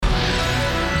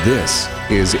This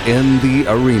is In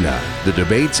the Arena, the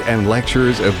debates and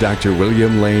lectures of Dr.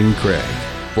 William Lane Craig.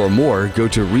 For more, go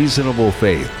to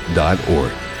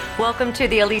reasonablefaith.org. Welcome to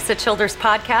the Alisa Childers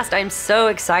podcast. I'm so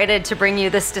excited to bring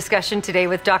you this discussion today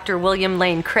with Dr. William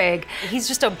Lane Craig. He's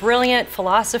just a brilliant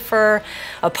philosopher,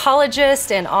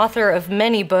 apologist, and author of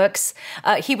many books.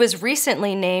 He was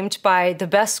recently named by the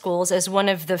best schools as one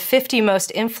of the 50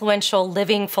 most influential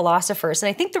living philosophers. And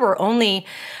I think there were only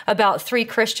about 3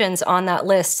 Christians on that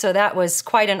list, so that was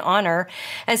quite an honor.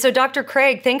 And so, Dr.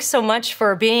 Craig, thanks so much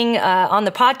for being on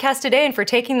the podcast today and for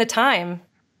taking the time.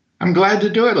 I'm glad to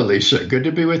do it, Alisa. Good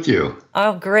to be with you.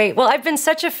 Oh, great. Well, I've been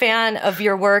such a fan of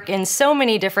your work in so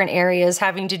many different areas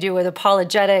having to do with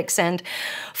apologetics and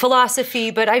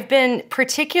philosophy, but I've been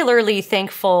particularly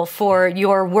thankful for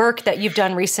your work that you've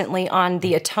done recently on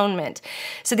the atonement.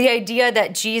 So the idea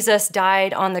that Jesus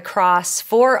died on the cross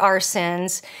for our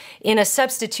sins in a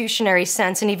substitutionary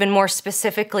sense, and even more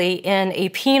specifically in a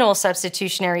penal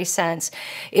substitutionary sense,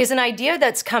 is an idea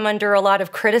that's come under a lot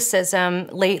of criticism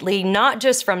lately, not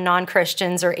just from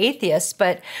non-Christians or atheists,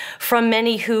 but from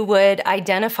many who would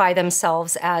identify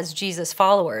themselves as Jesus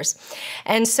followers.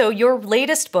 And so your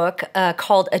latest book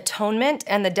called Atonement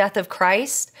and the Death of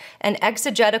Christ, an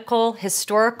exegetical,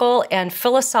 historical, and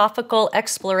philosophical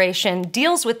exploration,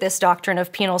 deals with this doctrine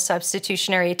of penal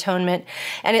substitutionary atonement,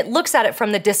 and it looks at it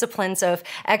from the disciplines of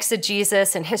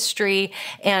exegesis and history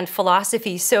and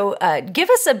philosophy. So give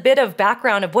us a bit of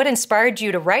background of what inspired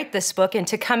you to write this book and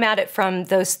to come at it from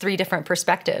those 3 different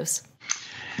perspectives.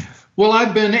 Well,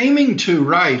 I've been aiming to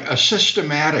write a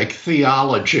systematic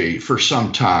theology for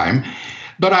some time,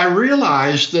 but I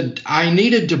realized that I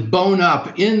needed to bone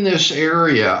up in this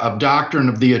area of doctrine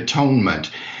of the atonement.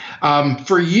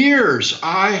 For years,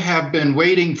 I have been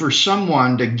waiting for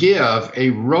someone to give a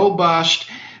robust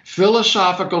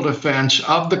philosophical defense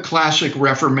of the classic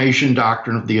Reformation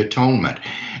doctrine of the atonement,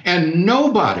 and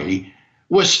nobody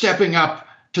was stepping up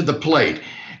to the plate.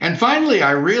 And finally,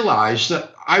 I realized that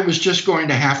I was just going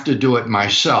to have to do it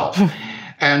myself.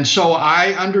 And so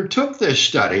I undertook this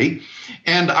study,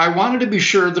 and I wanted to be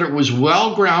sure that it was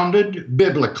well-grounded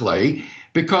biblically,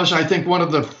 because I think one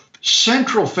of the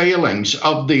central failings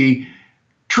of the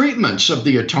treatments of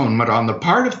the atonement on the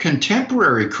part of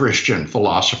contemporary Christian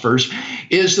philosophers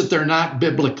is that they're not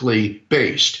biblically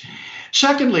based.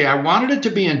 Secondly, I wanted it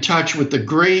to be in touch with the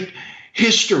great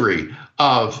history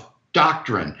of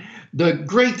doctrine, the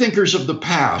great thinkers of the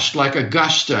past, like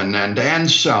Augustine and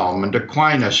Anselm and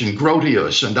Aquinas and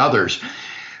Grotius and others,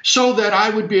 so that I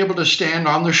would be able to stand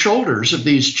on the shoulders of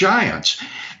these giants.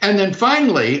 And then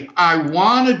finally, I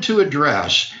wanted to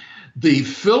address the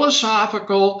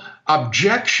philosophical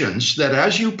objections that,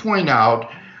 as you point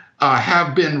out,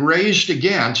 have been raised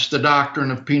against the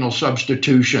doctrine of penal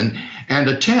substitution and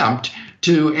attempt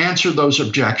to answer those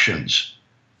objections.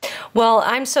 Well,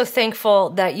 I'm so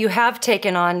thankful that you have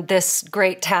taken on this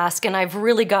great task, and I've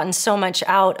really gotten so much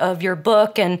out of your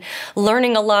book and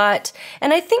learning a lot.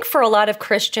 And I think for a lot of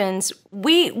Christians,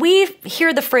 we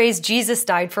hear the phrase, Jesus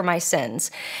died for my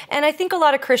sins. And I think a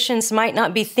lot of Christians might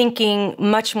not be thinking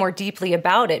much more deeply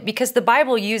about it, because the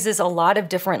Bible uses a lot of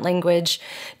different language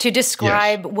to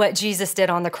describe what Jesus did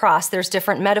on the cross. There's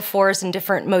different metaphors and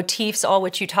different motifs, all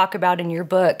which you talk about in your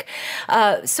book.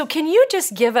 So can you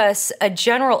just give us a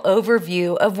general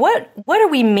overview of what do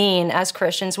we mean as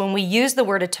Christians when we use the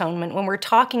word atonement, when we're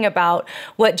talking about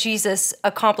what Jesus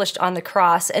accomplished on the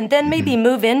cross, and then maybe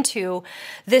move into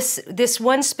this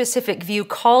one specific view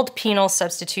called penal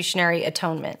substitutionary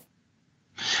atonement?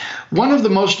 One of the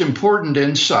most important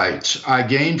insights I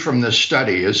gained from this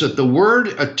study is that the word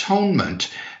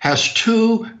atonement has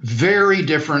 2 very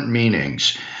different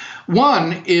meanings.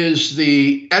 One is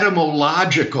the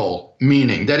etymological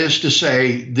meaning, that is to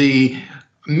say, the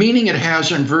meaning it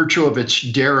has in virtue of its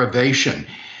derivation.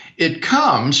 It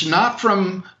comes not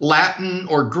from Latin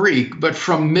or Greek, but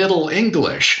from Middle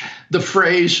English, the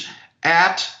phrase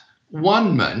at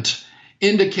one-ment,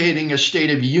 indicating a state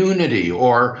of unity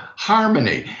or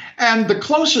harmony. And the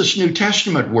closest New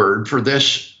Testament word for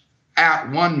this at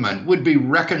one-ment would be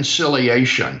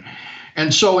reconciliation.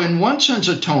 And so in one sense,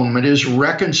 atonement is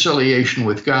reconciliation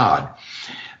with God.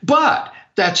 But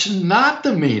that's not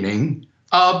the meaning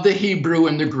of the Hebrew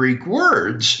and the Greek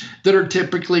words that are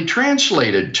typically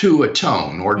translated to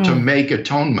atone or to make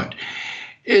atonement.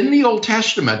 In the Old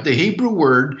Testament, the Hebrew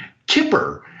word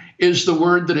kippur is the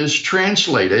word that is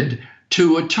translated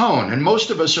to atone. And most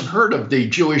of us have heard of the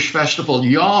Jewish festival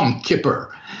Yom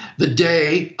Kippur, the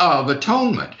Day of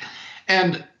Atonement.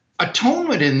 And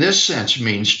atonement in this sense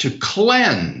means to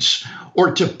cleanse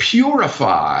or to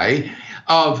purify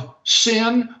of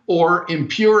sin or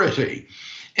impurity.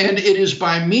 And it is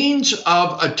by means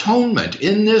of atonement,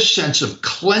 in this sense of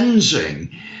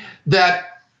cleansing, that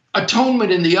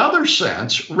atonement in the other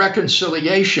sense,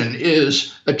 reconciliation,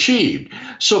 is achieved.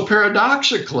 So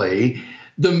paradoxically,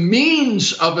 the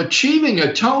means of achieving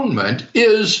atonement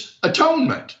is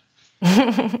atonement.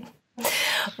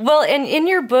 Well, and in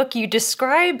your book, you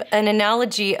describe an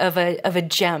analogy of a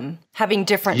gem having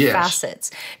different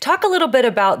facets. Talk a little bit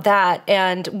about that,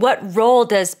 and what role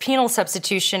does penal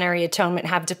substitutionary atonement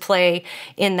have to play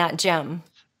in that gem?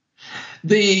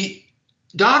 The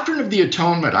doctrine of the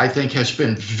atonement, I think, has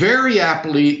been very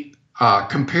aptly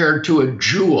compared to a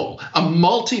jewel, a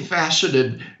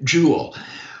multifaceted jewel,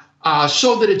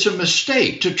 so that it's a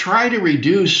mistake to try to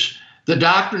reduce the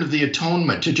doctrine of the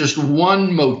atonement to just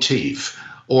one motif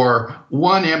or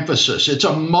one emphasis. It's a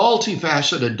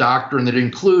multifaceted doctrine that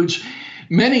includes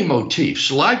many motifs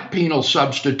like penal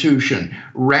substitution,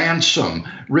 ransom,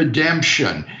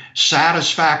 redemption,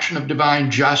 satisfaction of divine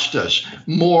justice,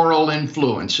 moral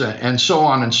influence, and so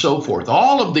on and so forth.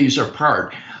 All of these are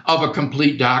part of a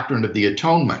complete doctrine of the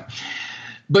atonement.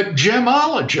 But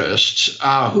gemologists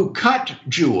who cut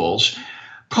jewels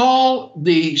call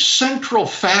the central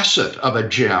facet of a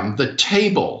gem the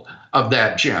table of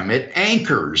that gem. It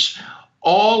anchors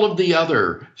all of the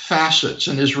other facets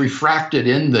and is refracted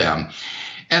in them.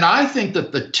 And I think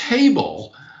that the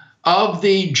table of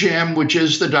the gem, which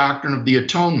is the doctrine of the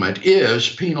atonement, is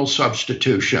penal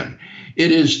substitution.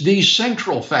 It is the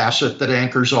central facet that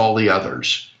anchors all the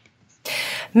others.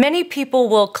 Many people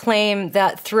will claim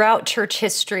that throughout church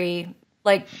history,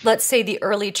 like let's say the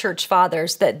early church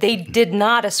fathers, that they did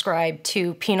not ascribe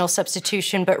to penal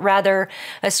substitution, but rather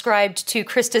ascribed to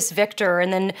Christus Victor.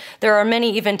 And then there are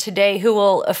many even today who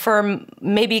will affirm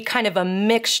maybe kind of a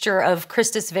mixture of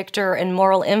Christus Victor and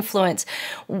moral influence.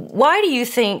 Why do you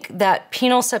think that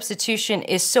penal substitution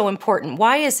is so important?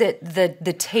 Why is it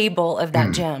the table of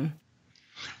that gem?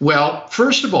 Well,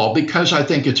 first of all, because I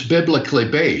think it's biblically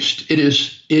based. It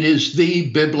is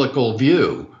the biblical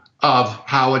view of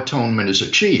how atonement is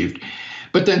achieved.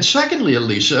 But then secondly,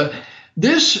 Alisa,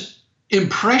 this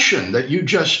impression that you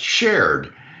just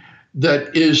shared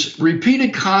that is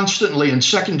repeated constantly in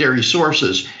secondary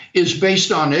sources is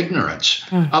based on ignorance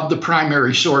of the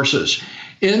primary sources.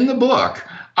 In the book,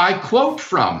 I quote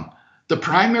from the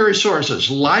primary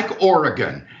sources like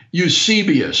Origen,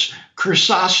 Eusebius,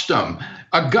 Chrysostom,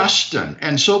 Augustine,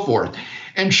 and so forth,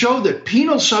 and show that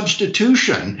penal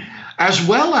substitution, as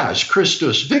well as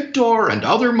Christus Victor and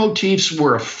other motifs,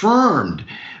 were affirmed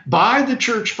by the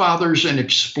church fathers in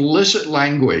explicit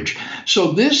language.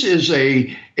 So this is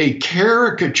a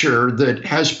caricature that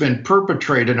has been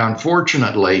perpetrated,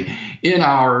 unfortunately, in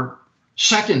our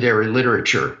secondary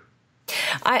literature.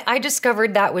 I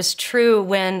discovered that was true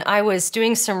when I was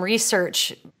doing some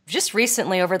research just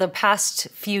recently over the past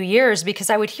few years, because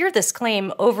I would hear this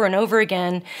claim over and over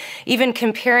again, even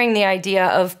comparing the idea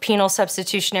of penal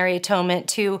substitutionary atonement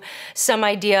to some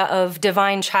idea of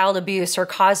divine child abuse or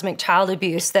cosmic child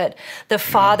abuse, that the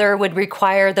father would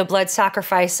require the blood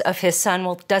sacrifice of his son.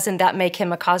 Well, doesn't that make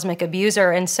him a cosmic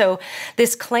abuser? And so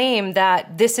this claim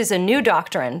that this is a new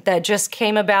doctrine that just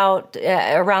came about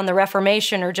around the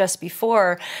Reformation or just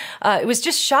before, it was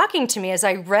just shocking to me as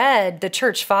I read the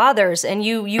church fathers, and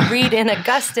you read in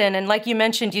Augustine, and like you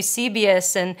mentioned,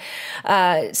 Eusebius, and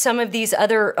some of these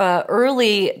other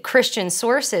early Christian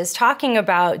sources talking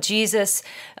about Jesus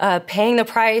paying the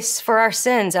price for our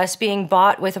sins, us being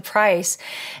bought with a price.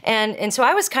 And so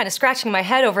I was kind of scratching my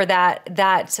head over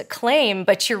that claim,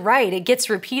 but you're right, it gets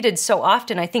repeated so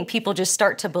often, I think people just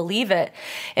start to believe it.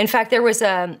 In fact, there was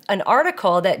an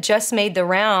article that just made the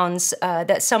rounds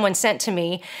that someone sent to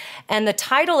me, and the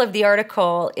title of the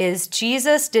article is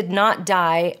 "Jesus Did Not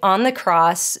Die on the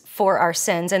Cross for Our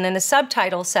Sins." And then the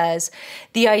subtitle says,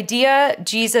 "The idea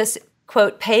Jesus,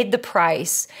 quote, paid the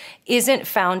price isn't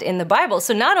found in the Bible."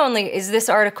 So not only is this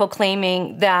article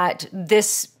claiming that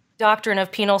this doctrine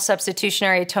of penal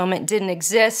substitutionary atonement didn't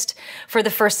exist for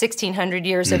the first 1,600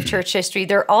 years of church history,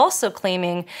 they're also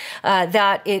claiming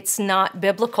that it's not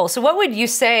biblical. So what would you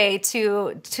say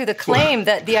to the claim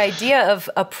that the idea of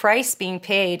a price being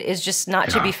paid is just not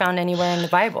to be found anywhere in the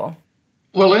Bible?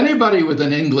 Well, anybody with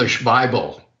an English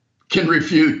Bible can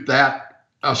refute that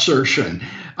assertion.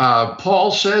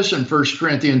 Paul says in 1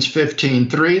 Corinthians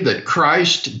 15:3 that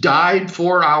Christ died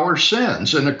for our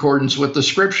sins in accordance with the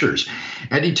scriptures.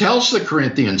 And he tells the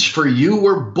Corinthians, "For you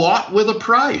were bought with a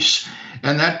price,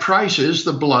 and that price is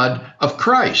the blood of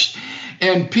Christ."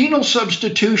 And penal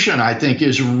substitution, I think,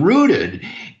 is rooted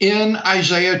in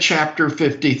Isaiah chapter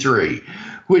 53,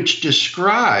 which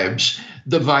describes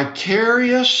the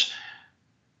vicarious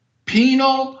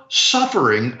penal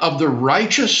suffering of the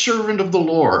righteous servant of the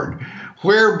Lord,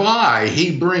 whereby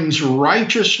he brings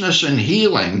righteousness and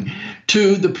healing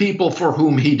to the people for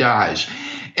whom he dies.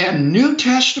 And New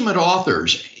Testament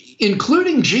authors,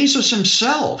 including Jesus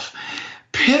himself,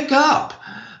 pick up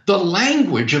the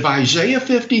language of Isaiah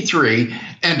 53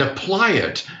 and apply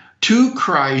it to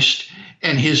Christ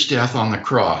and his death on the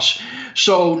cross.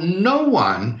 So no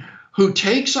one who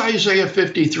takes Isaiah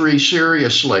 53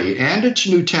 seriously and its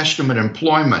New Testament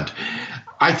employment,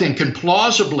 I think, can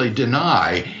plausibly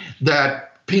deny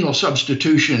that penal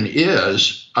substitution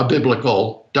is a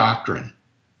biblical doctrine.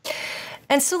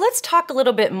 And so let's talk a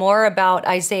little bit more about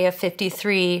Isaiah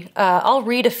 53. I'll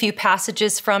read a few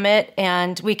passages from it,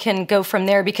 and we can go from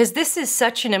there, because this is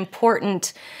such an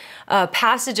important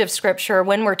passage of Scripture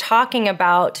when we're talking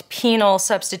about penal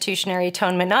substitutionary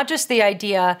atonement, not just the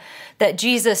idea that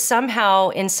Jesus somehow,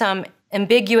 in some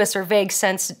ambiguous or vague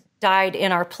sense, died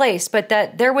in our place, but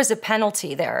that there was a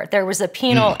penalty there. There was a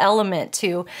penal element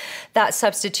to that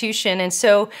substitution. And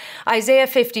so Isaiah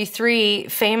 53,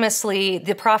 famously,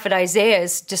 the prophet Isaiah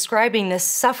is describing this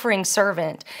suffering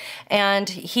servant. And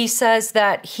he says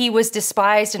that he was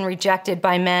despised and rejected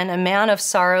by men, a man of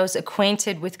sorrows,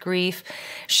 acquainted with grief.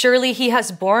 Surely he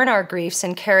has borne our griefs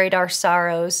and carried our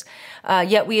sorrows.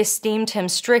 Yet we esteemed him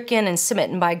stricken and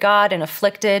smitten by God and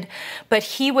afflicted. But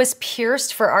he was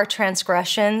pierced for our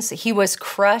transgressions. He was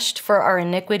crushed for our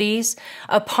iniquities.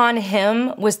 Upon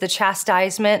him was the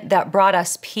chastisement that brought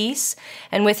us peace,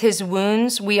 and with his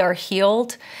wounds we are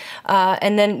healed.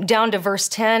 And then down to verse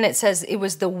 10, it says, it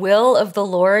was the will of the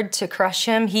Lord to crush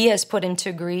him. He has put him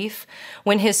to grief.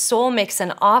 When his soul makes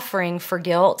an offering for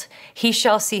guilt, he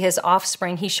shall see his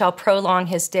offspring. He shall prolong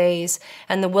his days,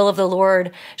 and the will of the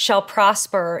Lord shall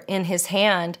prosper in his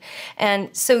hand. And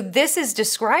so this is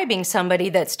describing somebody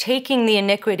that's taking the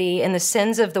iniquity and the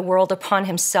sins of the world upon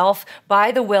himself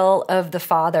by the will of the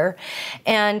Father.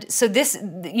 And so this,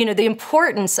 the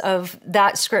importance of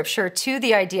that scripture to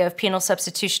the idea of penal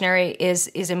substitutionary is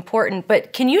important.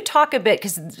 But can you talk a bit,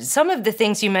 because some of the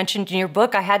things you mentioned in your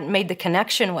book I hadn't made the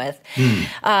connection with.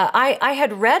 I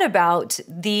had read about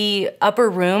the upper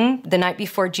room the night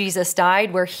before Jesus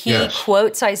died, where he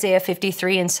quotes Isaiah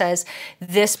 53 and says,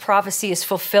 this prophecy is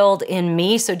fulfilled in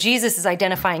me. So Jesus is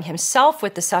identifying himself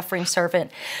with the suffering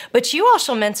servant. But you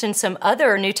also mentioned some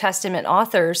other New Testament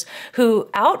authors who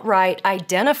outright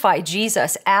identify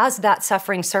Jesus as that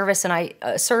suffering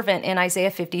servant in Isaiah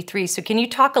 53. So can you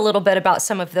talk a little bit about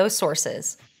some of those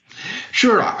sources?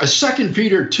 Sure. 2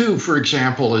 Peter 2, for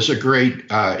example, is a great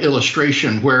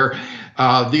illustration where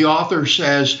the author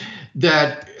says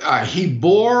that he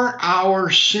bore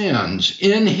our sins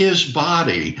in his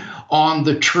body on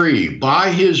the tree.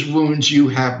 By his wounds you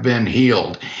have been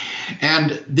healed.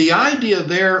 And the idea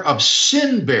there of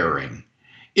sin bearing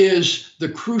is the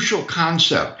crucial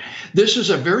concept. This is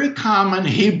a very common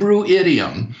Hebrew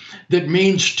idiom that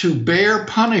means to bear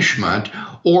punishment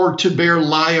or to bear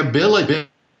liability.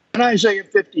 And Isaiah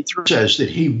 53 says that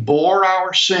he bore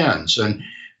our sins. And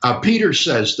Peter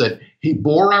says that he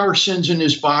bore our sins in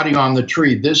his body on the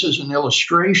tree. This is an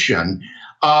illustration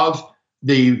of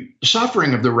the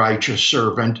suffering of the righteous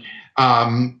servant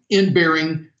in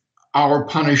bearing our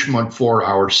punishment for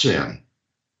our sin.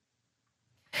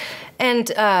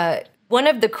 And one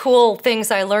of the cool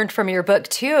things I learned from your book,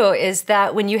 too, is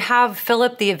that when you have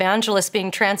Philip the evangelist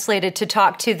being translated to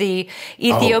talk to the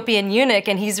Ethiopian eunuch,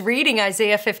 and he's reading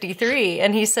Isaiah 53,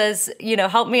 and he says,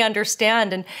 help me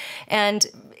understand. And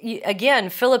again,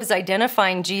 Philip is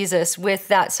identifying Jesus with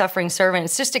that suffering servant.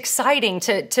 It's just exciting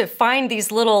to find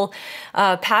these little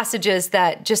passages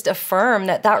that just affirm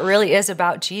that really is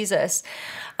about Jesus.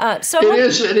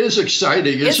 It is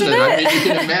exciting, isn't it? I mean, you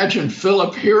can imagine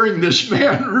Philip hearing this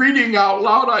man reading out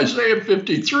loud Isaiah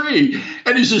 53,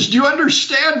 and he says, do you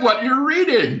understand what you're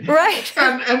reading? Right.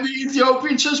 And the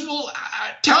Ethiopian says, well,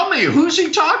 tell me, who's he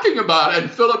talking about?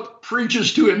 And Philip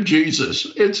preaches to him Jesus.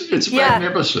 It's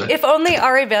magnificent. If only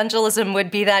our evangelism would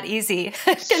be that easy.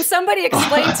 Can somebody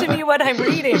explain to me what I'm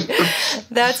reading?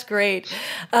 That's great.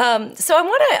 So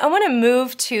I want to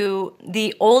move to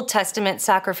the Old Testament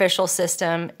sacrificial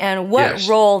system and what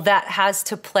role that has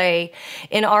to play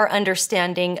in our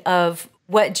understanding of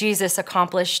what Jesus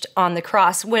accomplished on the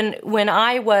cross. When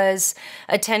I was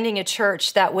attending a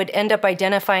church that would end up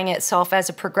identifying itself as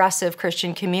a progressive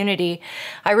Christian community,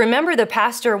 I remember the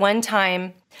pastor one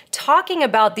time talking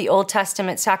about the Old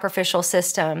Testament sacrificial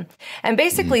system and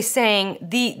basically saying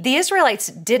the Israelites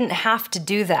didn't have to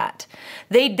do that.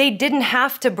 They didn't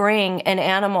have to bring an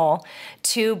animal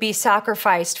to be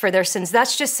sacrificed for their sins.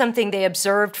 That's just something they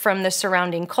observed from the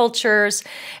surrounding cultures,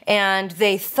 and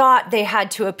they thought they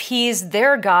had to appease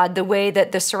their God the way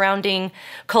that the surrounding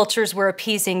cultures were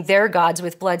appeasing their gods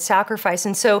with blood sacrifice.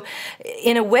 And so,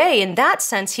 in a way, in that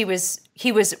sense, he was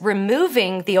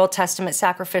removing the Old Testament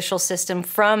sacrificial system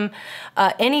from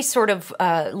any sort of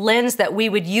lens that we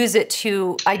would use it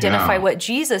to identify what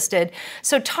Jesus did.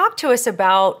 So talk to us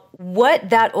about what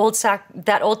that Old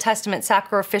Testament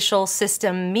sacrificial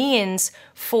system means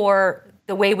for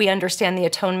the way we understand the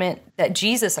atonement that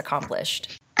Jesus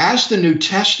accomplished. As the New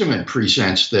Testament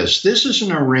presents this is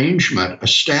an arrangement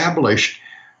established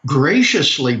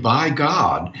graciously by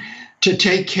God to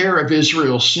take care of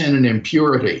Israel's sin and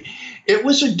impurity. It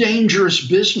was a dangerous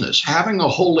business having a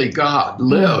holy God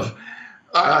live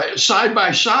side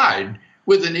by side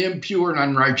with an impure and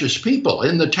unrighteous people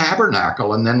in the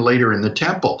tabernacle and then later in the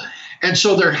temple. And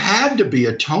so there had to be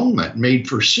atonement made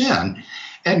for sin.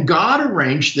 And God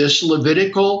arranged this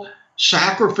Levitical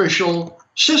sacrificial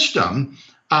system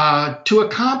to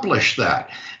accomplish that.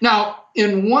 Now,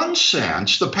 in one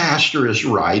sense, the pastor is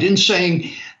right in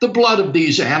saying the blood of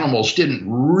these animals didn't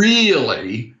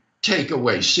really take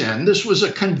away sin. This was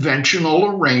a conventional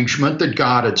arrangement that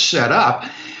God had set up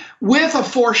with a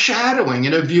foreshadowing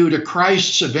and a view to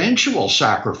Christ's eventual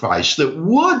sacrifice that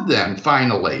would then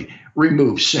finally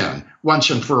remove sin once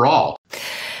and for all.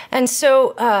 And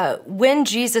so when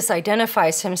Jesus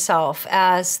identifies himself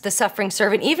as the suffering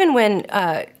servant, even when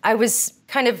I was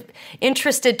kind of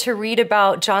interested to read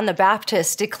about John the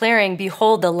Baptist declaring,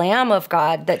 "Behold, the Lamb of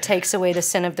God that takes away the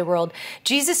sin of the world,"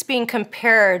 Jesus being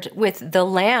compared with the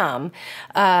Lamb,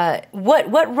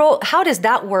 what role? How does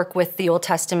that work with the Old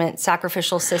Testament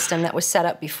sacrificial system that was set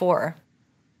up before?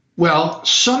 Well,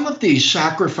 some of these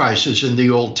sacrifices in the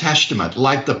Old Testament,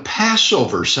 like the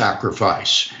Passover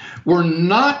sacrifice, were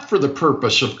not for the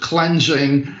purpose of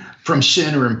cleansing from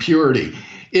sin or impurity.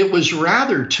 It was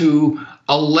rather to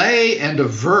allay and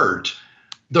avert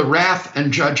the wrath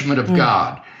and judgment of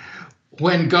God.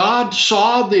 When God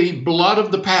saw the blood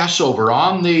of the Passover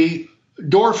on the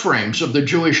doorframes of the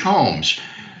Jewish homes,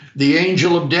 the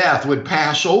angel of death would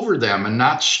pass over them and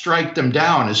not strike them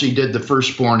down as he did the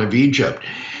firstborn of Egypt.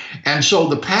 And so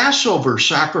the Passover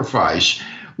sacrifice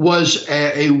was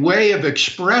a way of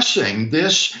expressing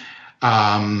this,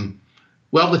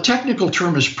 the technical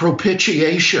term is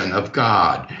propitiation of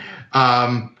God,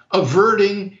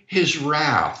 averting his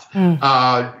wrath,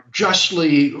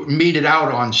 justly meted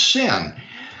out on sin,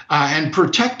 and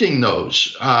protecting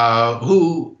those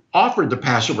who offered the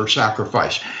Passover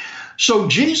sacrifice. So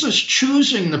Jesus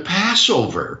choosing the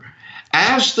Passover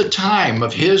as the time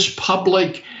of his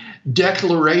public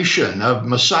declaration of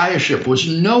messiahship was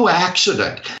no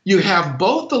accident. You have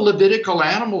both the Levitical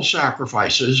animal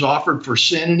sacrifices offered for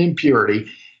sin and impurity,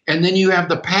 and then you have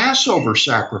the Passover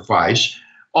sacrifice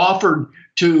offered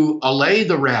to allay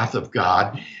the wrath of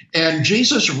God. And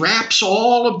Jesus wraps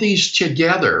all of these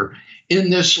together in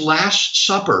this Last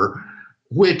Supper,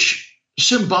 which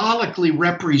symbolically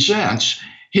represents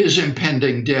his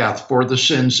impending death for the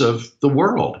sins of the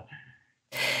world.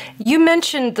 You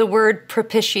mentioned the word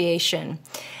propitiation.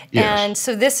 Yes. And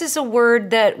so this is a word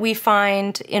that we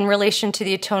find in relation to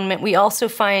the atonement. We also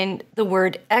find the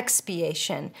word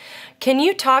expiation. Can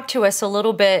you talk to us a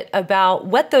little bit about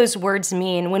what those words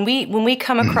mean? When we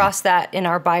come across that in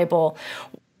our Bible,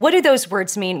 what do those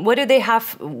words mean? What do they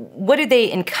have? What do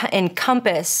they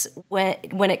encompass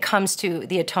when it comes to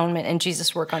the atonement and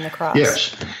Jesus' work on the cross?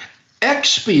 Yes.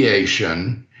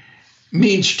 Expiation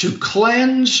means to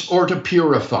cleanse or to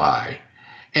purify,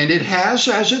 and it has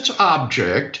as its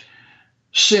object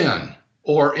sin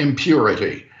or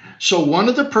impurity. So one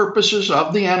of the purposes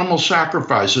of the animal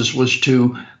sacrifices was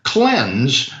to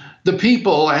cleanse the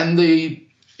people and the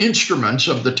instruments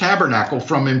of the tabernacle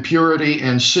from impurity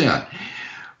and sin.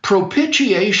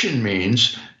 Propitiation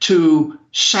means to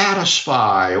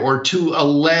satisfy or to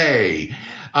allay,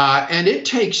 and it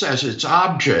takes as its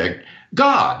object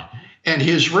God and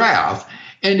his wrath,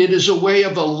 and it is a way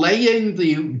of allaying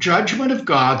the judgment of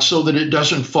God so that it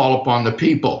doesn't fall upon the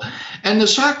people. And the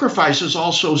sacrifices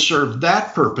also serve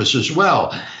that purpose as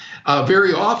well.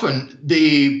 Very often,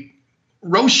 the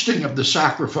roasting of the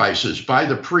sacrifices by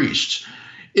the priests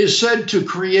is said to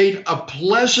create a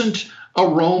pleasant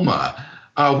aroma,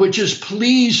 which is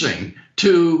pleasing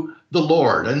to the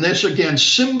Lord. And this again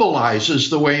symbolizes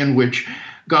the way in which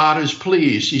God is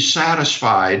pleased. He's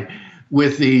satisfied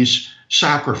with these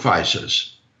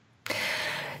sacrifices.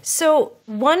 So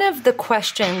one of the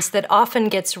questions that often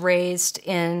gets raised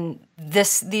in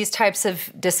these types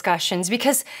of discussions,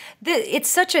 because it's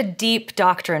such a deep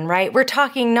doctrine, right? We're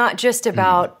talking not just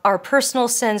about our personal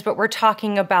sins, but we're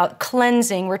talking about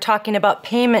cleansing. We're talking about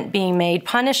payment being made,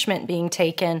 punishment being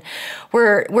taken.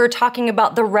 We're talking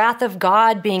about the wrath of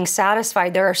God being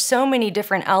satisfied. There are so many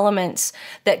different elements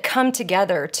that come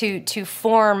together to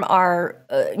form our,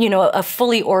 a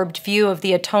fully orbed view of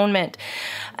the atonement.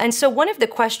 And so one of the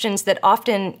questions that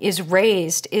often is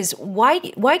raised is why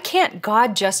can't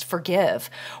God just forgive?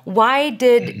 Why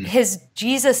did his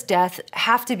Jesus' death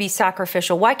have to be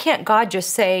sacrificial? Why can't God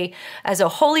just say, as a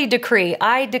holy decree,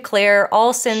 I declare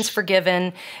all sins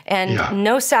forgiven and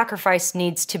no sacrifice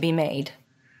needs to be made?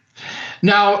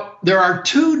 Now, there are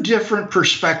two different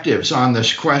perspectives on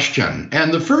this question,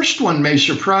 and the first one may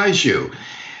surprise you.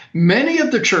 Many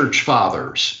of the church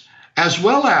fathers, as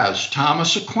well as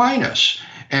Thomas Aquinas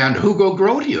and Hugo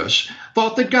Grotius,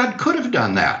 thought that God could have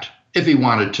done that if he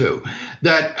wanted to,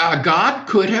 that God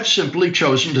could have simply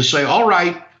chosen to say, all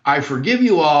right, I forgive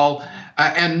you all,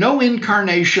 and no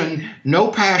incarnation, no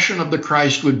passion of the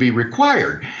Christ would be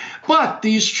required. But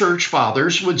these church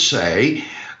fathers would say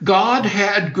God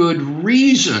had good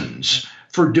reasons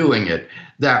for doing it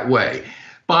that way.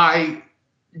 By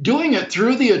doing it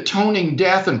through the atoning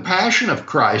death and passion of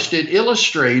Christ, it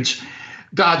illustrates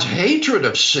God's hatred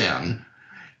of sin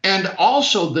and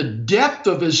also the depth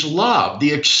of his love,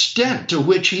 the extent to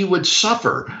which he would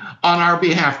suffer on our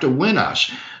behalf to win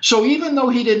us. So even though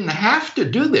he didn't have to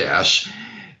do this,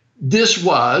 this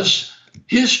was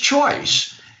his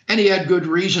choice, and he had good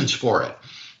reasons for it.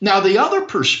 Now, the other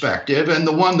perspective, and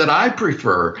the one that I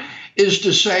prefer, is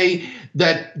to say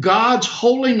that God's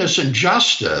holiness and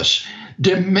justice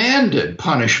demanded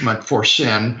punishment for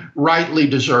sin rightly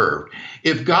deserved.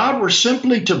 If God were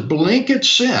simply to blink at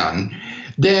sin,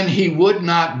 then he would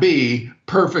not be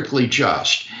perfectly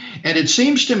just. And it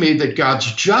seems to me that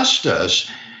God's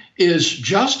justice is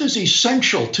just as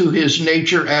essential to his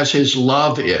nature as his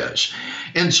love is.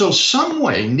 And so some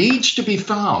way needs to be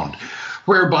found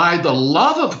whereby the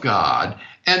love of God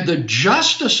and the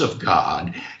justice of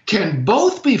God can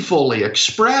both be fully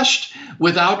expressed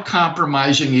without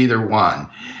compromising either one.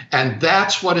 And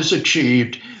that's what is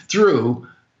achieved through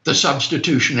the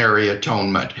substitutionary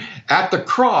atonement. At the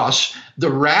cross,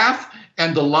 the wrath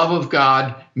and the love of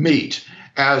God meet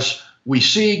as we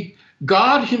see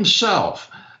God himself,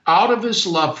 out of his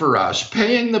love for us,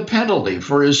 paying the penalty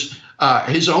for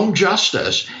his own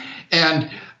justice, and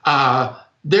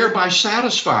thereby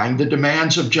satisfying the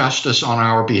demands of justice on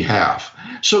our behalf.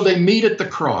 So they meet at the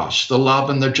cross, the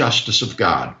love and the justice of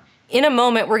God. In a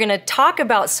moment, we're going to talk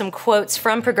about some quotes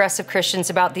from progressive Christians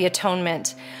about the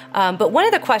atonement. But one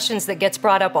of the questions that gets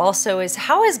brought up also is,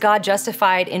 how is God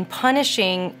justified in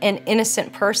punishing an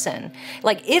innocent person?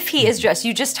 Like, if he is just,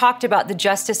 you just talked about the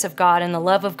justice of God and the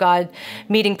love of God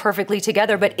meeting perfectly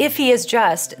together, but if he is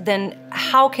just, then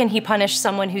how can he punish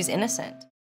someone who's innocent?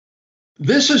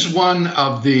 This is one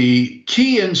of the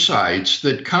key insights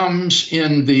that comes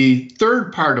in the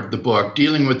third part of the book,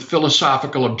 dealing with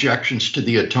philosophical objections to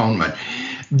the atonement.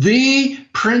 The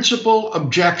principal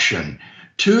objection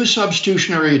to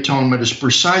substitutionary atonement is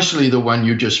precisely the one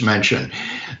you just mentioned,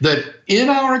 that in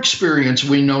our experience,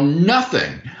 we know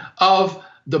nothing of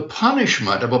the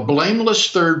punishment of a blameless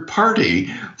third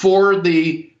party for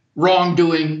the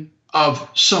wrongdoing of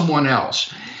someone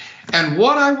else. And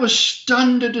what I was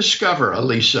stunned to discover,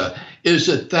 Alisa, is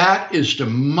that that is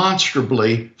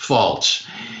demonstrably false.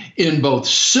 In both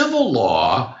civil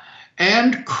law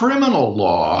and criminal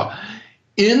law,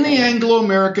 in the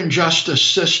Anglo-American justice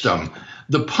system,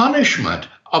 the punishment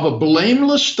of a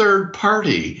blameless third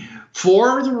party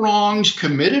for the wrongs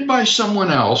committed by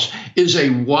someone else is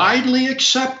a widely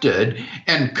accepted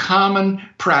and common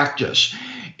practice.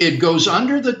 It goes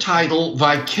under the title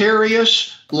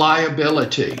vicarious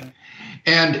liability.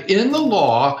 And in the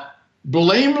law,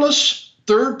 blameless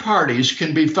third parties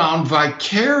can be found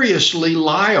vicariously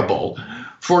liable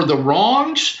for the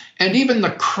wrongs and even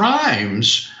the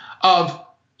crimes of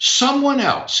someone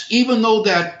else, even though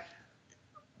that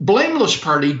blameless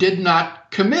party did not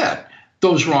commit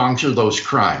those wrongs or those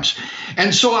crimes.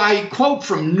 And so I quote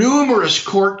from numerous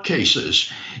court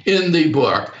cases in the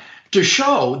book to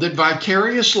show that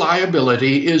vicarious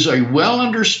liability is a well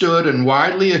understood and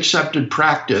widely accepted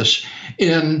practice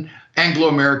in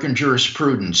Anglo-American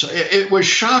jurisprudence. It was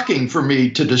shocking for me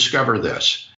to discover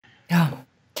this. Yeah.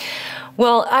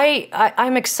 Well,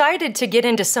 I'm excited to get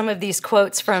into some of these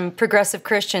quotes from progressive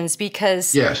Christians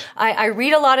because yes. I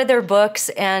read a lot of their books,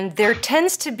 and there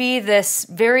tends to be this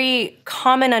very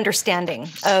common understanding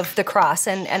of the cross.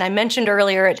 And I mentioned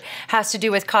earlier it has to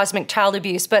do with cosmic child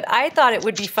abuse, but I thought it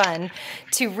would be fun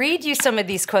to read you some of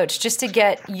these quotes just to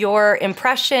get your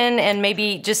impression and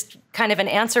maybe just kind of an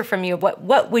answer from you.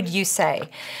 What would you say?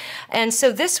 And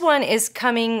so this one is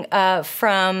coming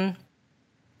from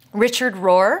Richard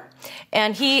Rohr,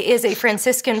 and he is a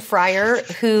Franciscan friar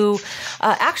who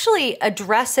actually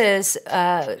addresses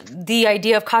the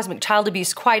idea of cosmic child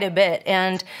abuse quite a bit,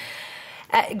 and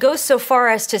goes so far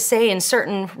as to say in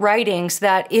certain writings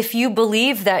that if you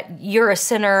believe that you're a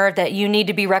sinner, that you need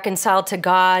to be reconciled to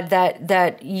God,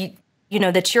 that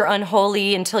you're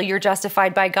unholy until you're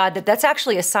justified by God, that's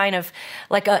actually a sign of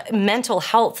like a mental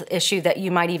health issue that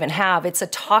you might even have. It's a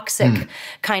toxic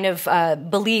kind of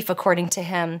belief, according to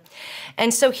him.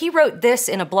 And so he wrote this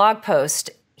in a blog post.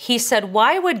 He said,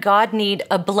 "Why would God need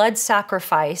a blood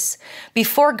sacrifice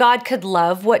before God could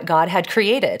love what God had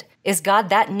created? Is God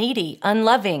that needy,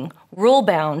 unloving,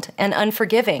 rule-bound, and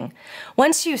unforgiving?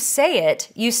 Once you say it,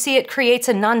 you see it creates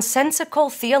a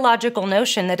nonsensical theological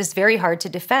notion that is very hard to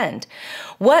defend.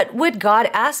 What would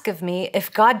God ask of me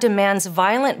if God demands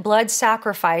violent blood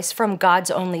sacrifice from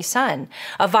God's only Son?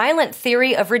 A violent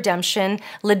theory of redemption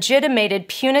legitimated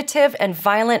punitive and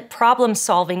violent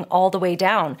problem-solving all the way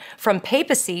down, from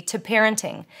papacy to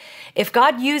parenting. If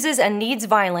God uses and needs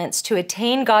violence to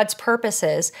attain God's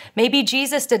purposes, maybe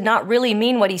Jesus did not really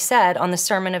mean what he said on the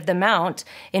Sermon of the Mount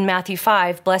in Matthew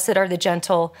 5, blessed are the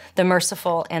gentle, the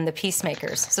merciful, and the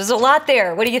peacemakers." So there's a lot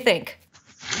there. What do you think?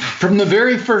 From the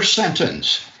very first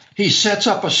sentence, he sets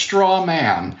up a straw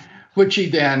man, which he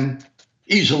then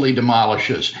easily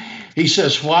demolishes. He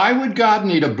says, why would God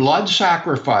need a blood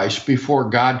sacrifice before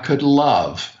God could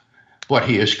love what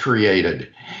he has created?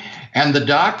 And the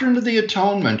doctrine of the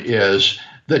atonement is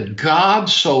that God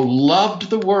so loved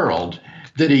the world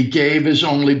that he gave his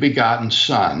only begotten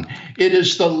Son. It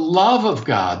is the love of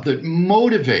God that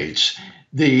motivates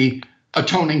the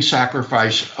atoning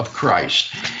sacrifice of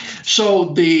Christ. So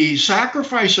the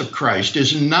sacrifice of Christ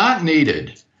is not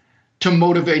needed to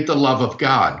motivate the love of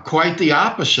God. Quite the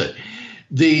opposite.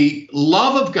 The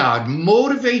love of God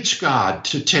motivates God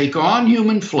to take on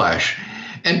human flesh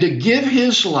and to give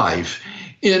his life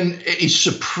in a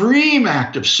supreme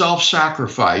act of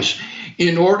self-sacrifice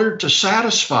in order to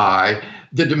satisfy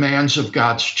the demands of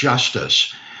God's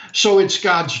justice. So it's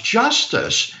God's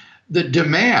justice that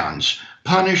demands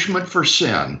punishment for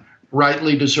sin,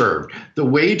 rightly deserved. The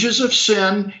wages of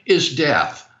sin is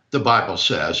death, the Bible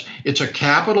says. It's a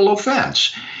capital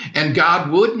offense. And God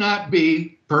would not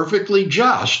be perfectly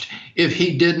just if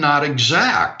he did not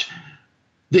exact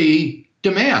the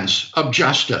demands of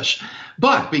justice.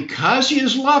 But because he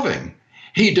is loving,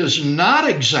 he does not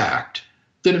exact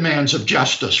the demands of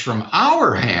justice from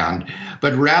our hand,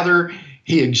 but rather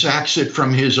he exacts it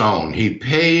from his own. He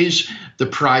pays the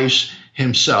price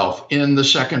himself in the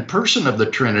second person of the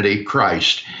Trinity,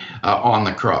 Christ, on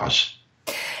the cross.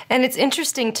 And it's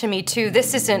interesting to me, too,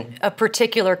 this isn't a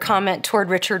particular comment toward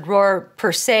Richard Rohr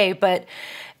per se, but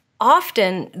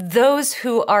often those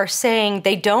who are saying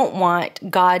they don't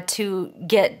want God to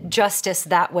get justice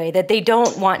that way, that they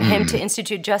don't want him to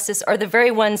institute justice, are the very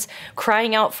ones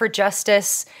crying out for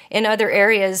justice in other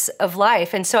areas of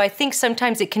life. And so I think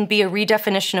sometimes it can be a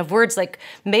redefinition of words, like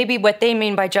maybe what they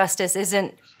mean by justice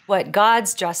isn't what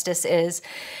God's justice is.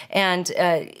 And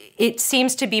it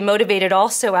seems to be motivated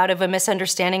also out of a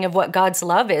misunderstanding of what God's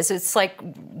love is. It's like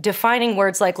defining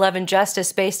words like love and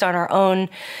justice based on our own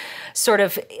sort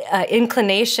of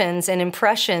inclinations and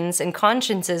impressions and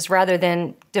consciences rather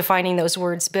than defining those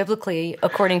words biblically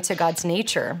according to God's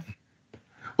nature.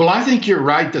 Well, I think you're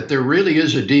right that there really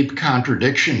is a deep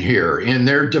contradiction here in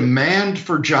their demand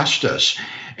for justice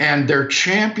and their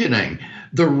championing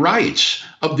the rights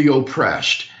of the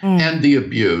oppressed and the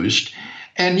abused,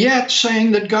 and yet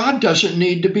saying that God doesn't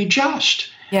need to be just.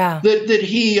 Yeah. That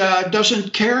he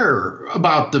doesn't care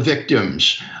about the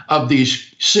victims of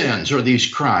these sins or these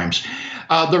crimes.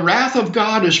 The wrath of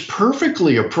God is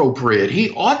perfectly appropriate.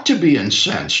 He ought to be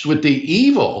incensed with the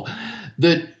evil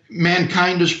that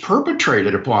mankind has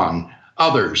perpetrated upon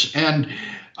others. And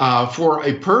for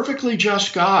a perfectly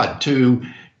just God to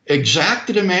exact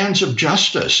the demands of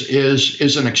justice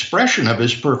is an expression of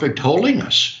his perfect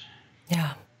holiness.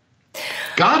 Yeah.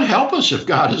 God help us if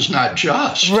God is not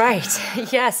just. Right.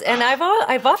 Yes. And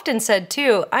I've often said,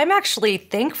 too, I'm actually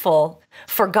thankful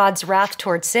for God's wrath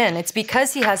towards sin. It's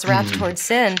because he has wrath towards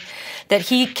sin that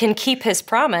he can keep his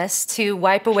promise to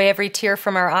wipe away every tear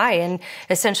from our eye and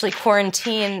essentially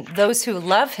quarantine those who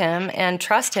love him and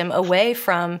trust him away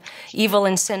from evil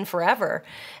and sin forever.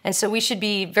 And so we should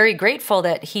be very grateful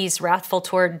that he's wrathful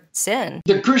toward sin.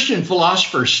 The Christian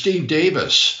philosopher Steve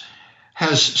Davis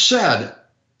has said,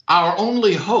 our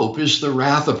only hope is the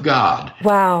wrath of God.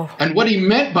 Wow. And what he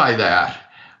meant by that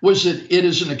was that it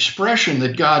is an expression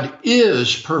that God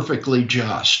is perfectly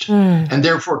just and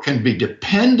therefore can be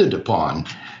depended upon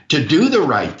to do the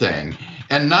right thing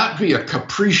and not be a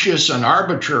capricious and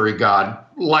arbitrary God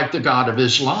like the God of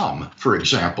Islam, for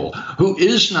example, who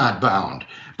is not bound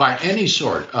by any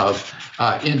sort of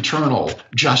internal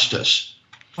justice.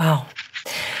 Wow.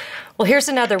 Well, here's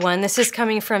another one. This is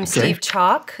coming from Steve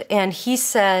Chalk, and he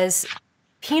says,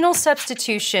 penal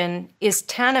substitution is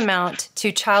tantamount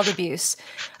to child abuse,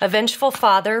 a vengeful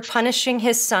father punishing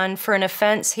his son for an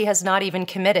offense he has not even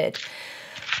committed.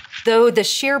 Though the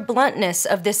sheer bluntness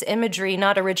of this imagery,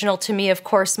 not original to me, of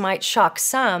course, might shock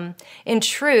some, in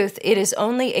truth, it is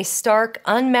only a stark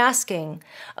unmasking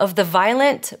of the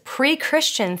violent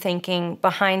pre-Christian thinking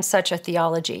behind such a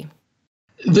theology.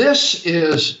 This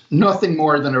is nothing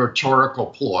more than a rhetorical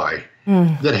ploy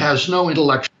that has no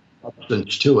intellectual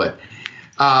substance to it.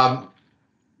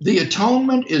 The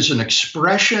atonement is an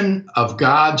expression of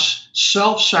God's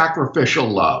self-sacrificial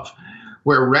love,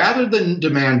 where rather than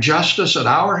demand justice at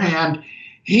our hand,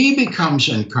 he becomes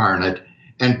incarnate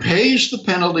and pays the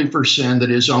penalty for sin that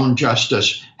his own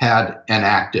justice had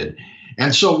enacted.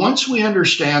 And so once we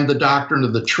understand the doctrine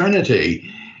of the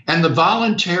Trinity and the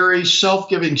voluntary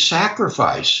self-giving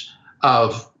sacrifice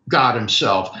of God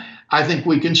himself, I think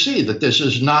we can see that this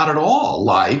is not at all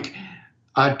like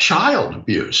child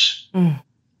abuse.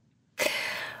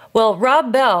 Well,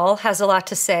 Rob Bell has a lot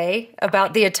to say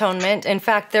about the atonement. In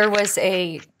fact, there was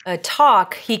a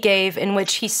talk he gave in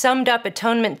which he summed up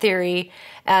atonement theory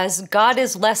as God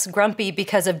is less grumpy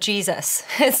because of Jesus.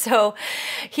 So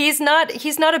he's not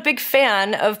a big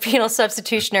fan of penal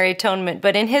substitutionary atonement,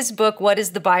 but in his book, What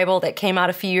is the Bible, that came out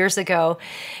a few years ago,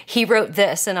 he wrote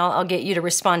this, and I'll get you to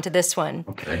respond to this one.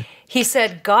 Okay. He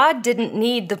said, God didn't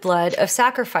need the blood of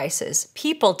sacrifices.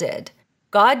 People did.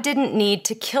 God didn't need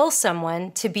to kill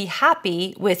someone to be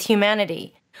happy with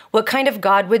humanity. What kind of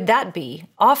God would that be?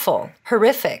 Awful,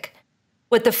 horrific.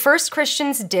 What the first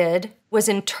Christians did was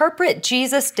interpret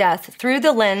Jesus' death through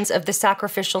the lens of the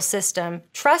sacrificial system,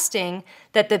 trusting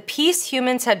that the peace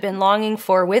humans had been longing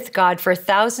for with God for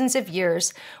thousands of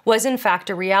years was in fact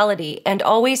a reality, and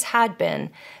always had been,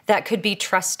 that could be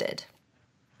trusted.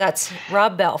 That's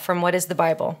Rob Bell from What is the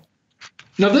Bible?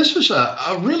 Now, this is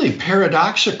a really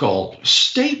paradoxical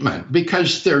statement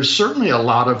because there's certainly a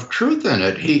lot of truth in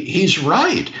it. He's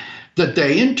right that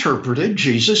they interpreted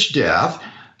Jesus' death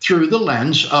through the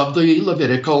lens of the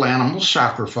Levitical animal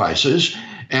sacrifices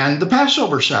and the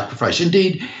Passover sacrifice.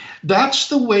 Indeed, that's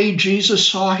the way Jesus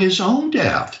saw his own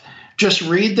death. Just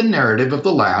read the narrative of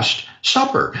the Last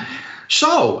Supper.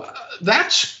 So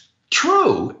that's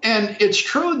true. And it's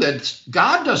true that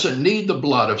God doesn't need the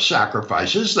blood of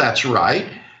sacrifices. That's right.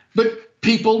 But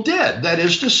people did. That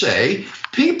is to say,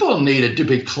 people needed to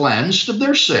be cleansed of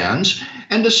their sins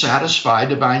and to satisfy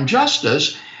divine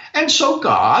justice. And so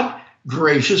God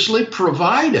graciously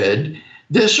provided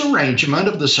this arrangement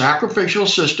of the sacrificial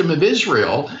system of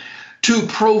Israel to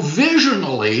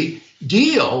provisionally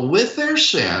deal with their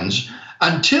sins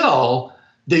until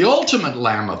the ultimate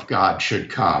Lamb of God should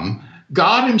come,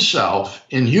 God himself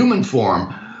in human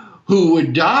form, who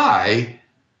would die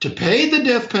to pay the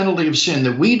death penalty of sin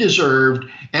that we deserved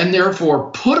and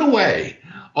therefore put away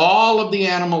all of the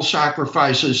animal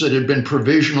sacrifices that had been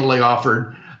provisionally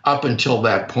offered up until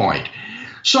that point.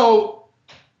 So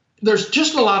there's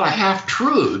just a lot of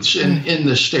half-truths in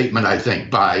this statement, I think,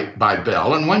 by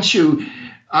Bell. And once you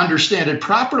understand it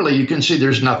properly, you can see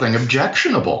there's nothing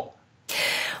objectionable.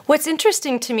 What's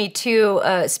interesting to me, too,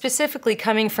 specifically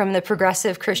coming from the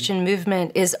progressive Christian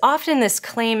movement, is often this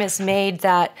claim is made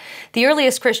that the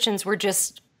earliest Christians were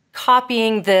just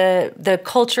copying the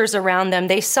cultures around them.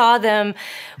 They saw them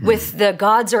with the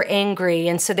gods are angry,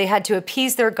 and so they had to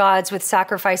appease their gods with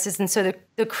sacrifices. And so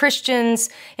the Christians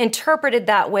interpreted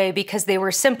that way because they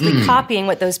were simply copying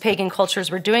what those pagan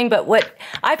cultures were doing. But what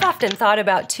I've often thought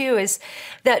about, too, is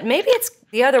that maybe it's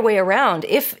the other way around.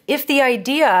 If the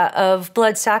idea of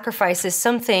blood sacrifice is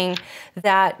something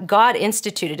that God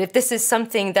instituted, if this is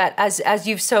something that, as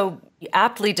you've so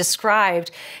aptly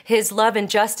described his love and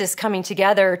justice coming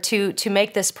together to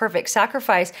make this perfect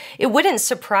sacrifice, it wouldn't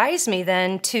surprise me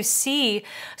then to see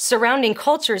surrounding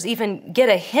cultures even get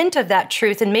a hint of that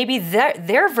truth, and maybe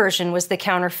their version was the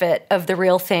counterfeit of the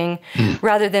real thing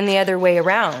rather than the other way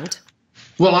around.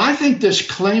 Well, I think this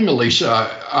claim,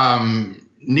 Alisa,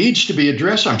 needs to be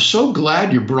addressed. I'm so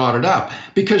glad you brought it up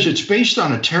because it's based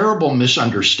on a terrible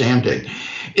misunderstanding.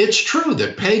 It's true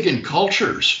that pagan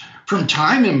cultures from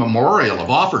time immemorial have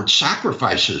offered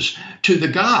sacrifices to the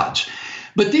gods,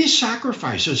 but these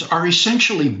sacrifices are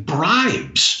essentially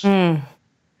bribes.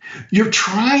 You're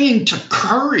trying to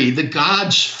curry the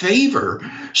god's favor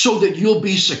so that you'll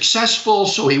be successful,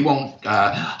 so he won't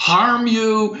harm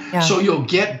you, so you'll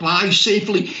get by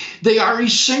safely. They are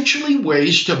essentially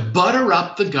ways to butter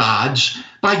up the gods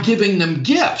by giving them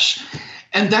gifts.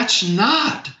 And that's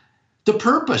not the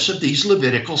purpose of these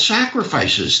Levitical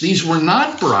sacrifices. These were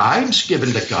not bribes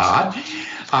given to God,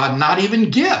 not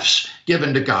even gifts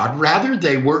given to God. Rather,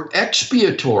 they were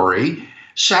expiatory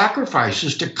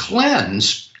sacrifices to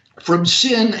cleanse from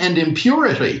sin and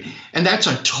impurity. And that's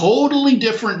a totally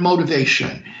different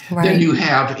motivation than you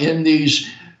have in these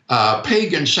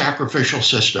pagan sacrificial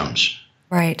systems.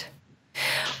 Right.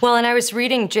 Well, and I was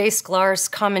reading Jay Sklar's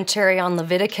commentary on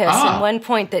Leviticus, and one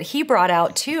point that he brought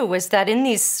out, too, was that in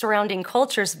these surrounding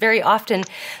cultures, very often,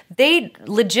 they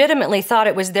legitimately thought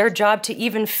it was their job to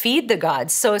even feed the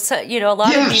gods. So a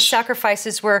lot of these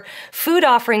sacrifices were food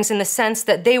offerings in the sense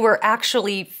that they were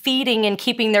actually feeding and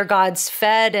keeping their gods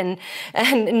fed and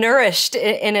nourished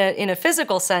in a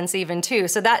physical sense even, too.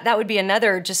 So that would be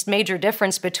another just major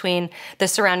difference between the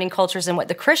surrounding cultures and what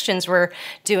the Christians were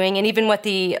doing, and even what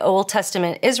the Old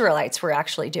Testament Israelites were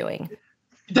actually doing.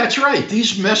 That's right.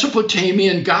 These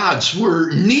Mesopotamian gods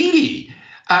were needy.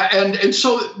 And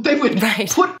so they would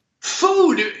put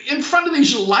food in front of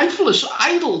these lifeless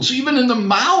idols, even in the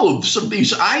mouths of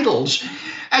these idols,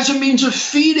 as a means of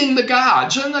feeding the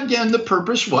gods. And again, the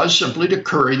purpose was simply to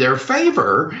curry their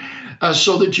favor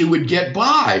so that you would get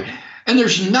by. And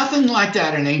there's nothing like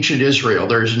that in ancient Israel.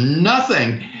 There's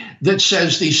nothing that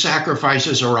says these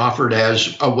sacrifices are offered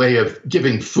as a way of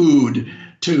giving food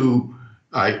to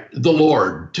the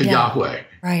Lord, to Yahweh.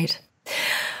 Right.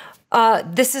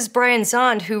 This is Brian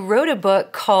Zond, who wrote a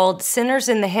book called Sinners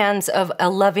in the Hands of a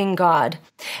Loving God.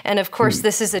 And of course,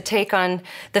 this is a take on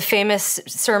the famous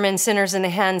sermon, Sinners in the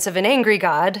Hands of an Angry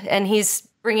God, and he's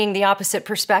bringing the opposite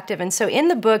perspective. And so in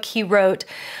the book, he wrote,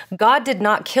 God did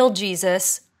not kill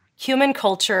Jesus. Human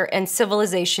culture and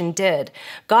civilization did.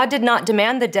 God did not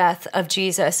demand the death of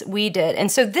Jesus, we did.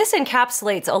 And so this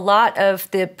encapsulates a lot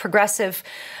of the progressive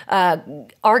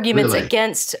arguments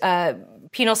against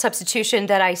penal substitution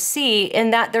that I see,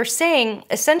 in that they're saying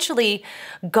essentially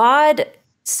God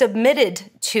submitted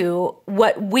to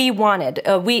what we wanted.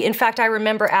 In fact, I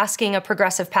remember asking a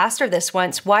progressive pastor this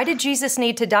once: why did Jesus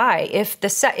need to die if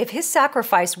his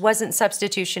sacrifice wasn't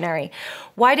substitutionary?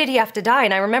 Why did he have to die?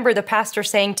 And I remember the pastor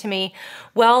saying to me,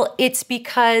 well, it's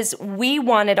because we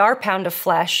wanted our pound of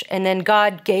flesh and then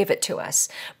God gave it to us,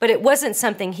 but it wasn't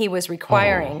something he was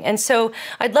requiring. And so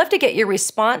I'd love to get your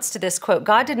response to this quote: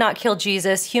 God did not kill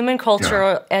Jesus, human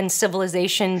culture and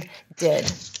civilization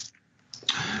did.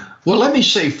 Well, let me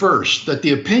say first that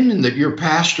the opinion that your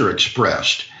pastor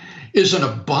expressed is an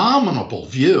abominable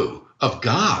view of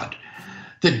God,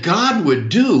 that God would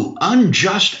do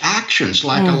unjust actions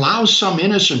like allow some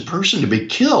innocent person to be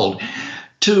killed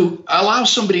to allow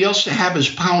somebody else to have his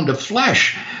pound of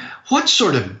flesh. What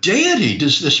sort of deity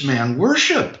does this man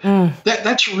worship?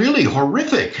 That's really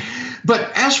horrific.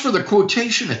 But as for the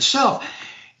quotation itself,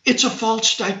 it's a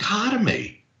false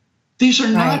dichotomy. These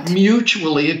are not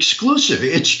mutually exclusive.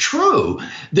 It's true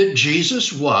that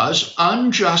Jesus was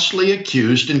unjustly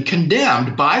accused and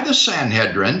condemned by the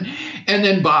Sanhedrin and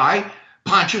then by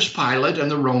Pontius Pilate and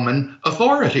the Roman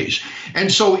authorities.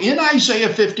 And so in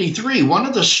Isaiah 53, one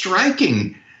of the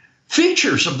striking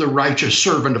features of the righteous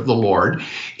servant of the Lord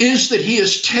is that he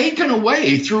is taken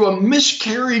away through a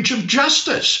miscarriage of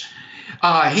justice.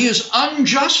 He is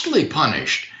unjustly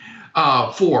punished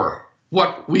for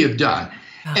what we have done.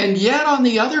 And yet, on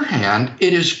the other hand,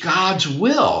 it is God's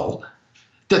will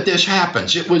that this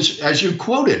happens. It was, as you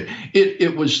quoted,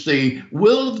 it was the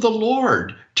will of the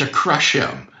Lord to crush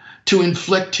him, to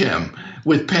inflict him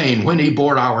with pain when he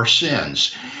bore our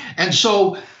sins. And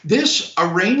so this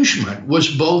arrangement was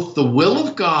both the will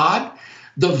of God,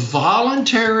 the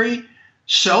voluntary,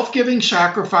 self-giving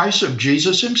sacrifice of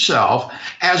Jesus himself,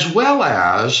 as well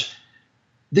as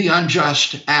the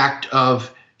unjust act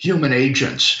of human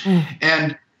agents.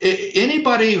 And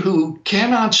anybody who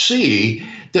cannot see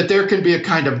that there can be a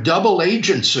kind of double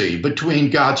agency between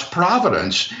God's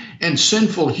providence and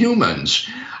sinful humans,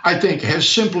 I think, has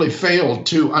simply failed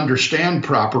to understand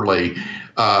properly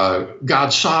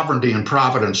God's sovereignty and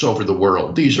providence over the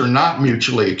world. These are not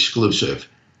mutually exclusive.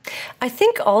 I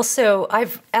think also,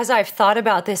 as I've thought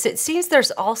about this, it seems there's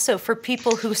also, for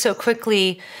people who so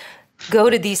quickly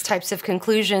go to these types of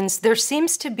conclusions, there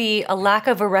seems to be a lack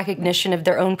of a recognition of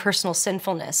their own personal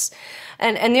sinfulness.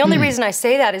 And the only reason I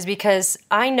say that is because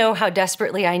I know how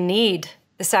desperately I need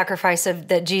the sacrifice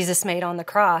that Jesus made on the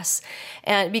cross,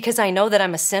 and because I know that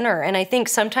I'm a sinner. And I think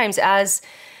sometimes, as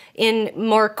in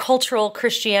more cultural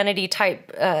Christianity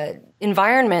type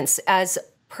environments, as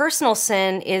personal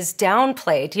sin is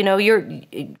downplayed,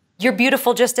 you're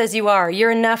beautiful just as you are,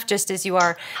 you're enough just as you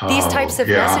are. These types of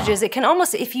messages, it can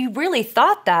almost, if you really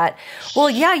thought that, well,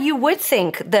 yeah, you would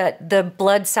think that the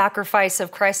blood sacrifice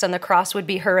of Christ on the cross would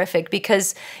be horrific,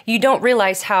 because you don't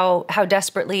realize how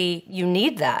desperately you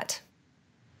need that.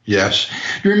 Yes.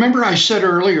 You remember I said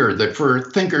earlier that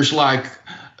for thinkers like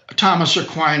Thomas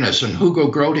Aquinas and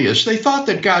Hugo Grotius, they thought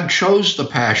that God chose the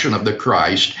passion of the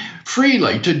Christ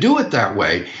freely to do it that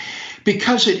way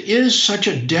because it is such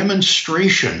a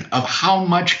demonstration of how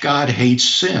much God hates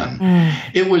sin.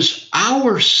 It was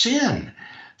our sin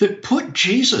that put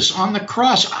Jesus on the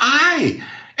cross. I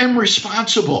am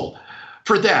responsible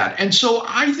for that. And so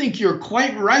I think you're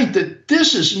quite right that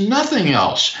this is nothing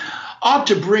else ought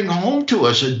to bring home to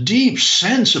us a deep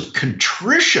sense of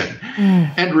contrition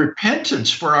and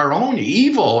repentance for our own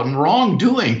evil and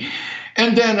wrongdoing,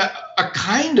 and then a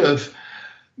kind of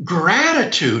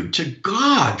gratitude to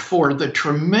God for the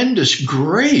tremendous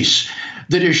grace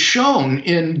that is shown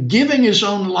in giving his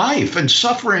own life and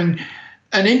suffering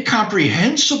an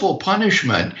incomprehensible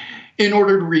punishment in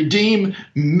order to redeem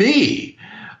me.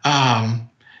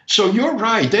 So you're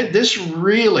right. This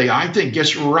really, I think,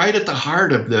 gets right at the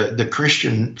heart of the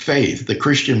Christian faith, the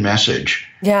Christian message.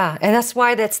 Yeah, and that's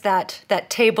why that's that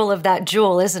table of that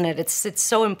jewel, isn't it? It's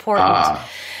so important.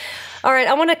 All right,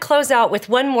 I want to close out with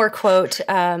one more quote.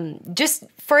 Just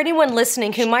for anyone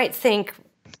listening who might think,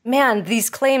 man, these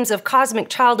claims of cosmic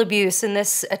child abuse and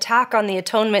this attack on the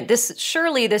atonement, this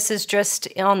is just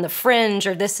on the fringe,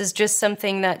 or this is just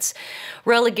something that's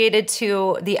relegated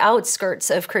to the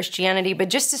outskirts of Christianity. But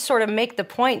just to sort of make the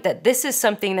point that this is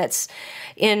something that's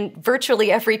in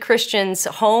virtually every Christian's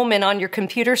home and on your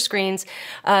computer screens.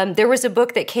 There was a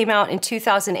book that came out in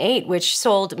 2008 which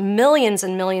sold millions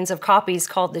and millions of copies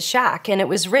called The Shack, and it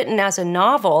was written as a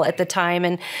novel at the time.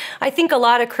 And I think a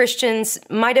lot of Christians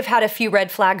might have had a few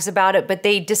red flags about it, but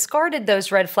they discarded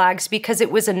those red flags because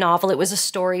it was a novel, it was a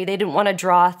story. They didn't want to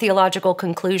draw theological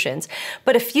conclusions.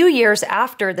 But a few years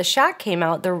after The Shack came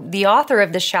out, the author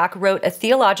of The Shack wrote a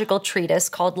theological treatise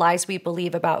called Lies We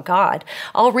Believe About God.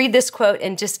 I'll read this quote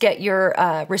and just get your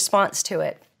response to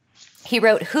it. He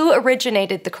wrote, "Who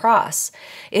originated the cross?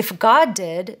 If God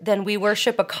did, then we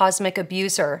worship a cosmic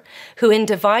abuser who in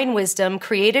divine wisdom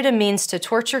created a means to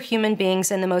torture human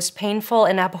beings in the most painful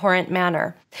and abhorrent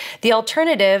manner. The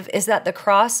alternative is that the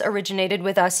cross originated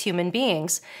with us human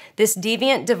beings. This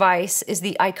deviant device is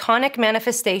the iconic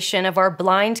manifestation of our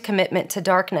blind commitment to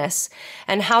darkness.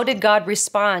 And how did God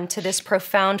respond to this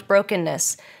profound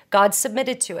brokenness? God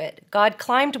submitted to it. God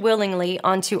climbed willingly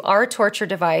onto our torture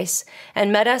device and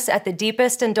met us at the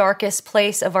deepest and darkest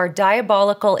place of our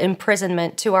diabolical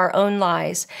imprisonment to our own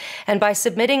lies. And by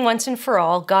submitting once and for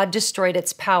all, God destroyed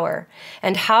its power.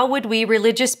 And how would we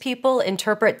religious people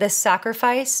interpret this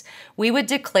sacrifice? We would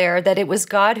declare that it was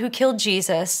God who killed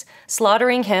Jesus,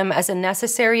 slaughtering him as a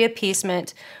necessary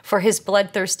appeasement for his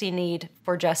bloodthirsty need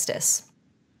for justice."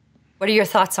 What are your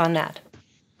thoughts on that?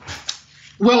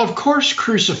 Well, of course,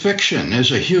 crucifixion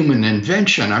is a human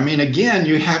invention. I mean, again,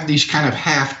 you have these kind of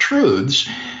half-truths.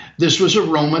 This was a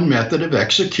Roman method of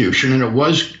execution, and it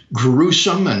was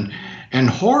gruesome and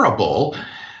horrible,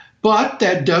 but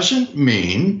that doesn't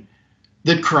mean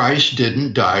that Christ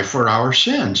didn't die for our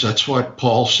sins. That's what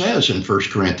Paul says in 1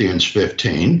 Corinthians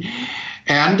 15,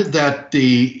 and that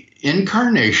the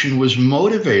incarnation was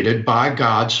motivated by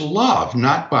God's love,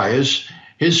 not by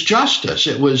his justice.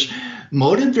 It was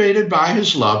motivated by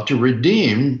his love to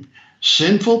redeem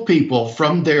sinful people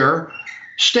from their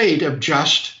state of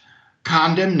just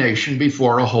condemnation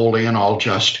before a holy and all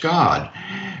just God.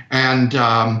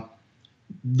 And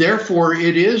therefore,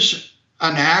 it is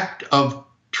an act of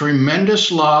tremendous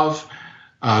love,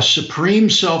 supreme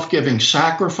self-giving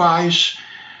sacrifice,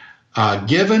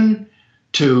 given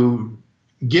to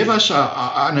give us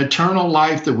an eternal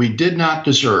life that we did not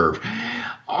deserve.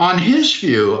 On his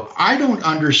view, I don't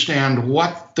understand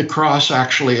what the cross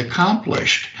actually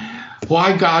accomplished,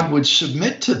 why God would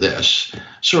submit to this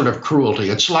sort of cruelty.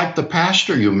 It's like the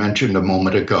pastor you mentioned a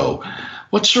moment ago.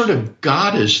 what sort of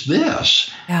God is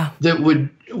this that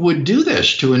would do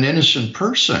this to an innocent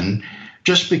person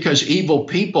just because evil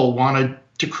people wanted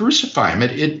to crucify him?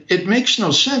 It makes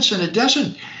no sense, and it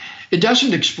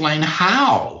doesn't explain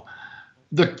how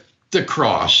the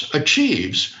cross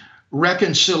achieves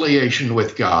reconciliation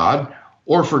with God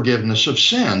or forgiveness of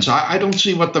sins. I don't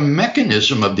see what the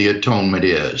mechanism of the atonement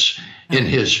is in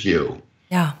his view.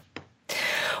 Yeah.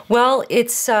 Well,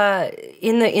 it's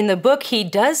in the book he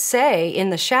does say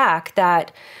in the shack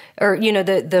that, or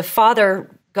the father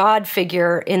God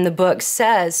figure in the book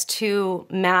says to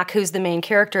Mac, who's the main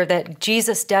character, that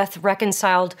Jesus' death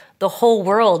reconciled the whole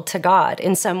world to God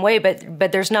in some way,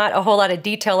 but there's not a whole lot of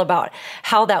detail about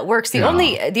how that works. The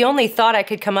only thought I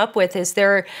could come up with is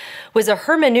there was a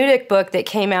hermeneutic book that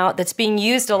came out that's being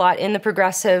used a lot in the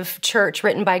progressive church,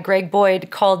 written by Greg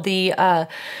Boyd, called the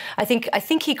I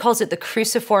think he calls it the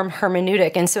cruciform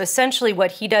hermeneutic. And so essentially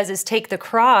what he does is take the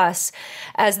cross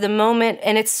as the moment,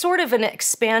 and it's sort of an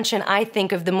expansion, I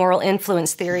think, of the moral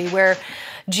influence theory, where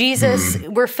Jesus,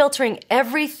 we're filtering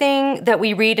everything that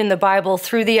we read in the Bible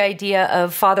through the idea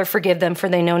of, Father, forgive them, for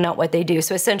they know not what they do.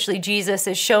 So essentially, Jesus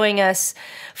is showing us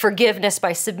forgiveness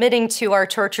by submitting to our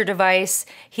torture device.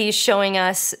 He's showing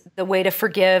us the way to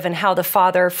forgive and how the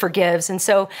Father forgives. And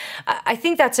so I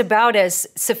think that's about as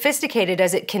sophisticated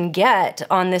as it can get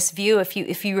on this view.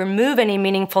 If you remove any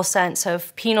meaningful sense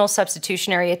of penal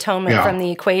substitutionary atonement from the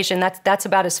equation, that's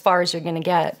about as far as you're going to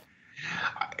get.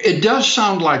 It does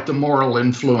sound like the moral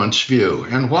influence view.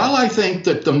 And while I think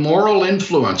that the moral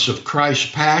influence of Christ's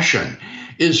passion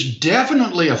is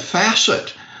definitely a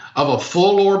facet of a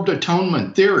full-orbed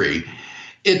atonement theory,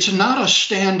 it's not a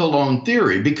standalone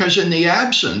theory, because in the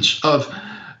absence of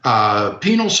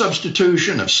penal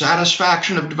substitution, of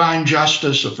satisfaction of divine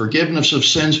justice, of forgiveness of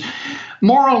sins,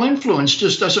 moral influence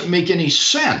just doesn't make any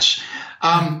sense.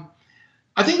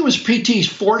 I think it was P.T.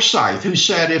 Forsyth who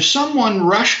said, if someone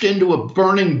rushed into a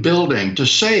burning building to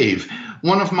save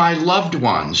one of my loved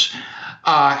ones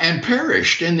and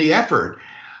perished in the effort,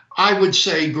 I would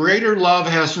say, greater love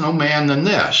has no man than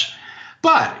this.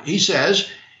 But, he says,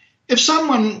 if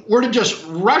someone were to just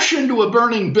rush into a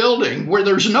burning building where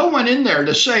there's no one in there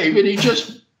to save and he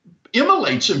just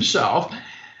immolates himself,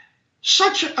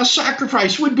 such a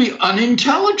sacrifice would be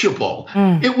unintelligible.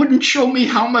 It wouldn't show me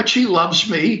how much he loves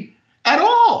me at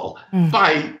all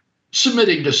by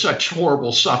submitting to such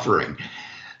horrible suffering.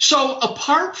 So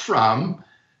apart from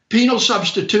penal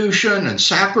substitution and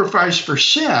sacrifice for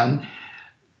sin,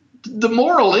 the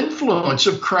moral influence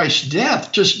of Christ's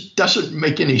death just doesn't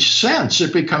make any sense.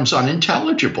 It becomes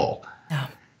unintelligible. Yeah.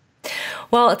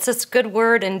 Well, it's a good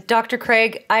word. And Dr.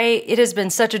 Craig, it has been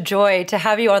such a joy to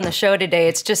have you on the show today.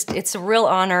 It's a real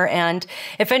honor. And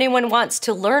if anyone wants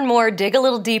to learn more, dig a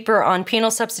little deeper on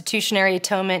penal substitutionary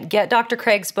atonement, get Dr.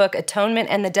 Craig's book, Atonement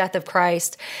and the Death of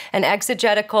Christ, an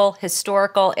exegetical,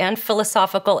 historical, and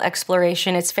philosophical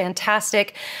exploration. It's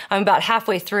fantastic. I'm about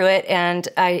halfway through it, and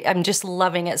I'm just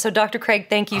loving it. So, Dr. Craig,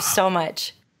 thank you so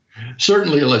much.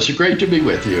 Certainly, Alisa. Great to be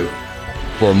with you.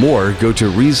 For more, go to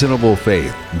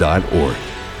reasonablefaith.org.